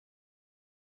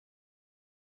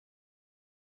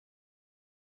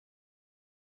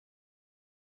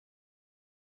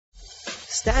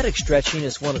Static stretching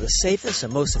is one of the safest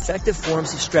and most effective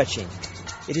forms of stretching.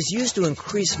 It is used to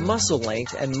increase muscle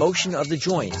length and motion of the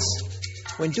joints.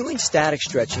 When doing static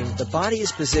stretching, the body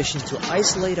is positioned to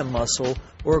isolate a muscle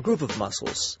or a group of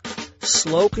muscles.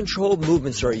 Slow, controlled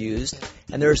movements are used,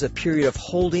 and there is a period of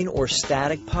holding or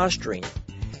static posturing.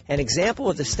 An example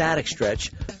of the static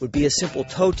stretch would be a simple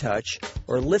toe touch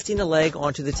or lifting a leg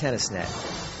onto the tennis net.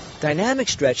 Dynamic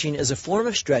stretching is a form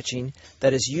of stretching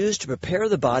that is used to prepare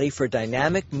the body for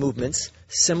dynamic movements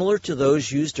similar to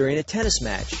those used during a tennis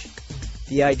match.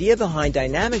 The idea behind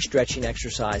dynamic stretching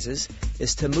exercises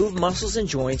is to move muscles and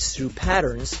joints through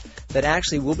patterns that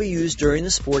actually will be used during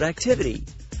the sport activity.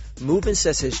 Movements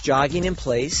such as jogging in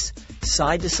place,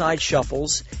 side-to-side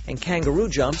shuffles, and kangaroo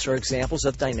jumps are examples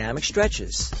of dynamic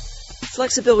stretches.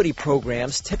 Flexibility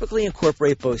programs typically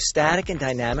incorporate both static and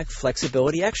dynamic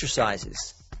flexibility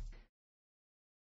exercises.